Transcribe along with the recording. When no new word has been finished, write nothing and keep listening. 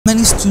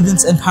many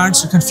students and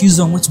parents are confused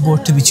on which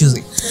board to be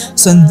choosing.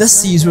 So in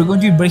this series, we're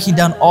going to be breaking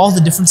down all the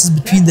differences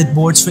between the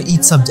boards for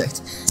each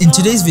subject. In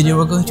today's video,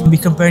 we're going to be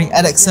comparing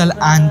Edexcel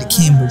and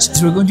Cambridge.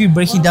 So we're going to be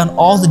breaking down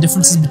all the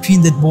differences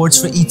between the boards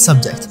for each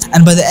subject.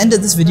 And by the end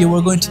of this video,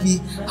 we're going to be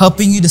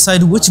helping you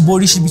decide which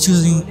board you should be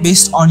choosing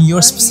based on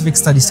your specific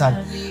study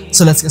style.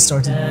 So let's get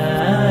started.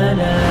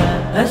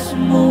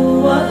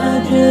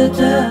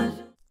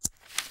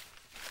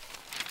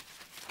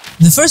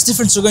 The first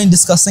difference we're going to be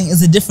discussing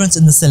is the difference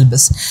in the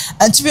syllabus.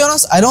 And to be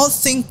honest, I don't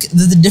think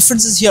that the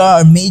differences here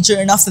are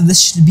major enough that this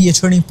should be a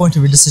turning point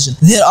of your decision.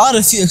 There are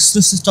a few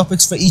exclusive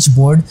topics for each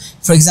board.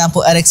 For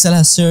example, Edexcel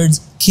has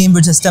surds,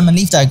 Cambridge has stem and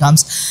leaf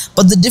diagrams,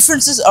 but the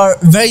differences are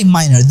very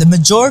minor. The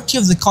majority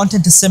of the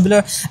content is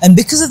similar, and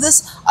because of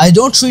this, I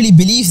don't really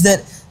believe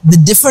that the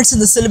difference in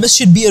the syllabus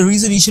should be a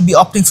reason you should be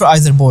opting for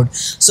either board.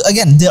 So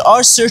again, there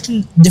are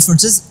certain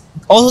differences.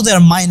 Although they are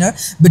minor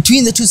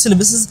between the two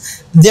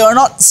syllabuses, they are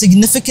not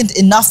significant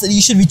enough that you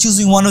should be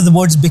choosing one of the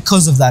boards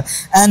because of that.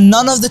 And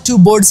none of the two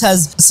boards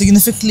has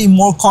significantly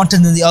more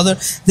content than the other.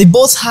 They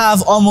both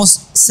have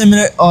almost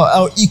similar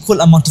or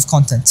equal amount of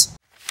content.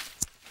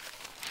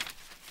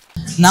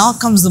 Now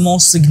comes the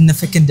most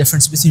significant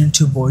difference between the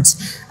two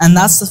boards, and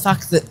that's the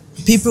fact that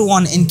paper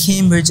 1 in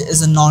Cambridge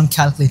is a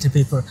non-calculator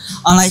paper,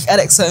 unlike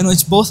Edexcel, in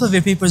which both of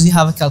your papers you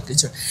have a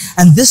calculator.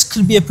 And this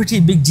could be a pretty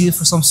big deal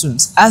for some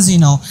students. As you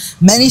know,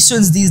 many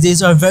students these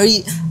days are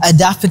very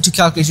adapted to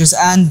calculators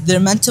and their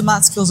mental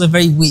math skills are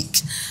very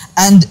weak.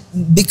 And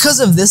because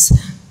of this,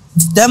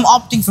 them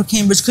opting for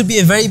Cambridge could be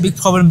a very big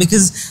problem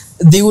because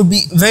they would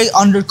be very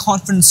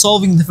underconfident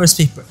solving the first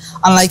paper,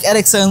 unlike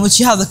Edexcel, in which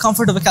you have the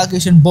comfort of a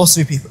calculation in both of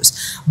your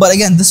papers. But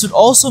again, this would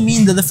also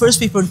mean that the first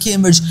paper in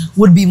Cambridge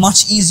would be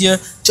much easier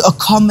to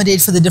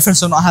accommodate for the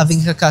difference of not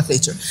having a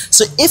calculator.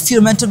 So if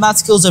your mental math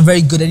skills are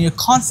very good and you're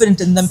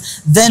confident in them,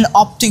 then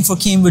opting for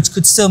Cambridge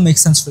could still make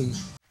sense for you.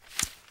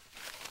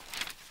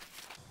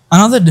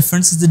 Another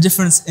difference is the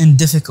difference in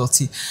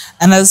difficulty.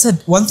 And as I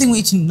said, one thing we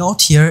need to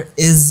note here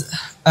is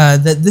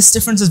that this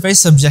difference is very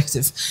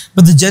subjective.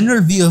 But the general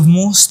view of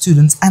most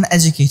students and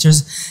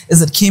educators is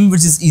that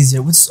Cambridge is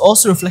easier, which is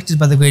also reflected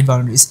by the grade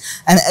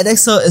boundaries. And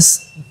Edexcel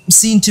is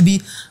seen to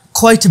be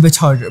quite a bit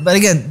harder. But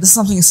again, this is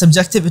something that's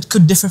subjective. It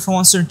could differ from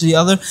one student to the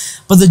other.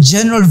 But the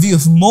general view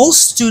of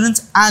most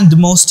students and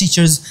most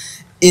teachers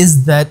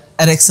is that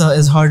Edexcel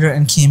is harder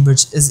and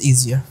Cambridge is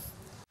easier.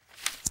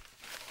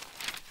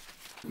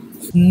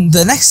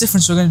 The next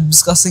difference we're going to be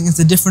discussing is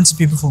the difference in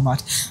paper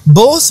format.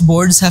 Both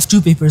boards have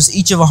two papers,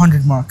 each of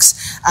 100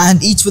 marks,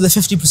 and each with a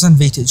 50%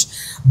 weightage.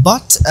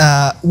 But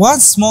one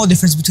small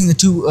difference between the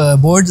two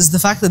boards is the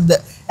fact that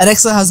the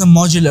Edexcel has a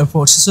modular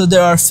approach, so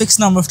there are a fixed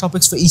number of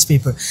topics for each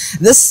paper.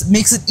 This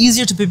makes it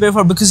easier to prepare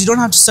for because you don't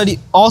have to study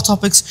all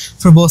topics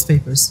for both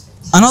papers.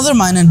 Another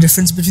minor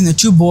difference between the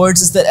two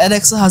boards is that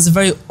Edexcel has a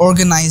very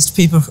organized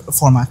paper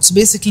format. So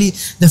basically,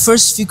 the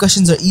first few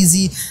questions are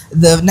easy,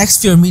 the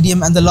next few are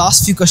medium, and the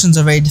last few questions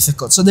are very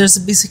difficult. So there's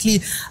basically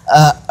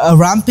a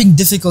ramping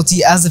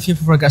difficulty as the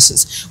paper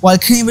progresses. While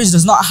Cambridge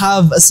does not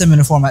have a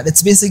similar format,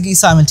 it's basically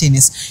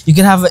simultaneous. You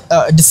can have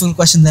a difficult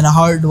question, then a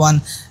hard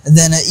one,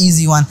 then an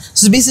easy one.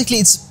 So basically,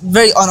 it's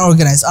very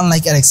unorganized,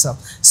 unlike Edexcel.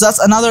 So that's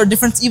another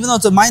difference. Even though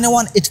it's a minor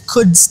one, it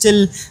could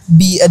still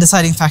be a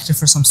deciding factor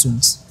for some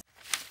students.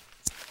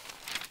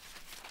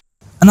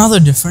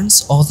 Another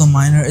difference, although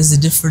minor, is the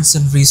difference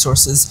in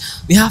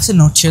resources. We have to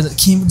note here that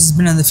Cambridge has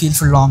been in the field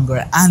for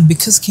longer, and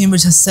because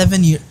Cambridge has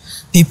 7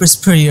 papers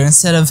per year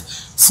instead of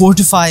 4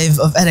 to 5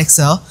 of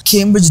Edexcel,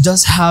 Cambridge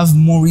does have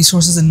more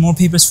resources and more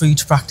papers for you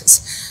to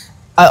practice.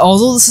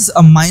 Although this is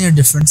a minor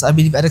difference, I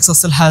believe Edexcel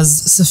still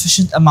has a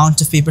sufficient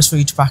amount of papers for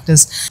you to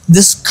practice.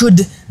 This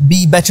could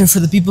be better for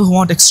the people who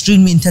want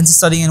extremely intensive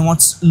studying and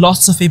want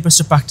lots of papers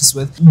to practice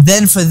with.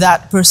 Then for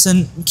that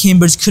person,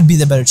 Cambridge could be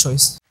the better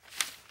choice.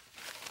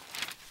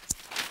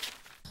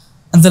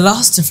 And the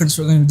last difference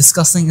we're going to be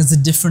discussing is the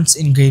difference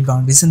in grade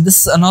boundaries. And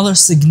this is another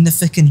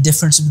significant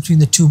difference between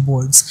the two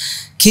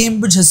boards.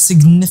 Cambridge has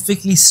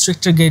significantly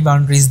stricter grade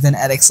boundaries than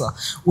Edexcel,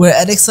 where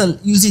Edexcel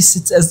usually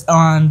sits as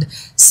around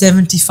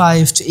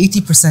 75 to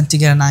 80% to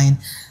get a 9.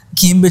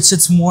 Cambridge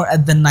sits more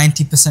at the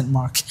 90%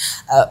 mark.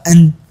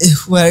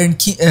 Where in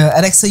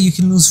Edexcel you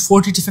can lose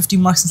 40 to 50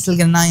 marks and still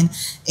get a 9.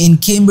 In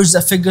Cambridge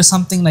that figure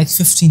something like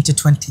 15 to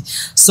 20.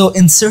 So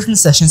in certain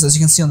sessions, as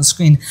you can see on the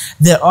screen,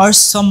 there are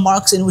some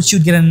marks in which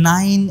you'd get a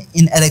 9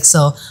 in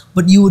Edexcel,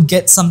 but you would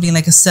get something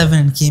like a 7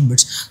 in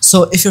Cambridge.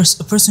 So if you're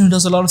a person who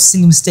does a lot of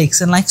silly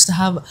mistakes and likes to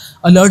have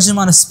a large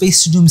amount of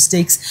space to do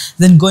mistakes,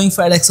 then going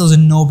for Edexcel is a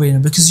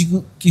no-brainer because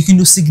you can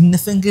do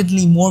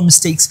significantly more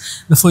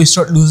mistakes before you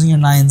start losing your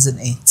 9s and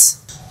 8s.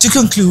 To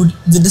conclude,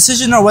 the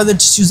decision on whether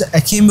to choose a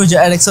Cambridge or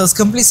Edexcel is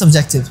completely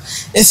subjective.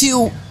 If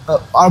you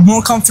are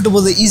more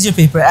comfortable with the easier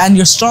paper and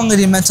you're strong at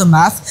your mental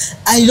math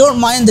and you don't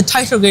mind the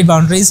tighter grade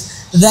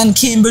boundaries, then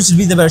Cambridge would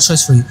be the better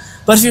choice for you.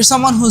 But if you're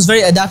someone who's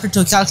very adapted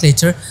to a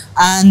calculator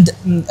and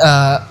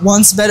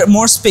wants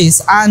more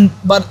space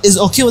but is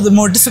okay with a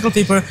more difficult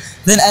paper,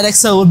 then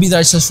Edexcel would be the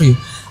right choice for you.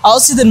 I'll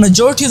say the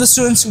majority of the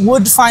students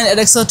would find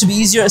Edexcel to be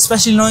easier,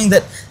 especially knowing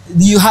that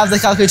you have the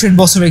calculator in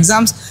both of your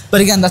exams.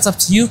 But again, that's up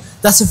to you.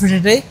 That's it for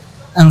today,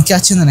 and I'll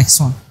catch you in the next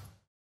one.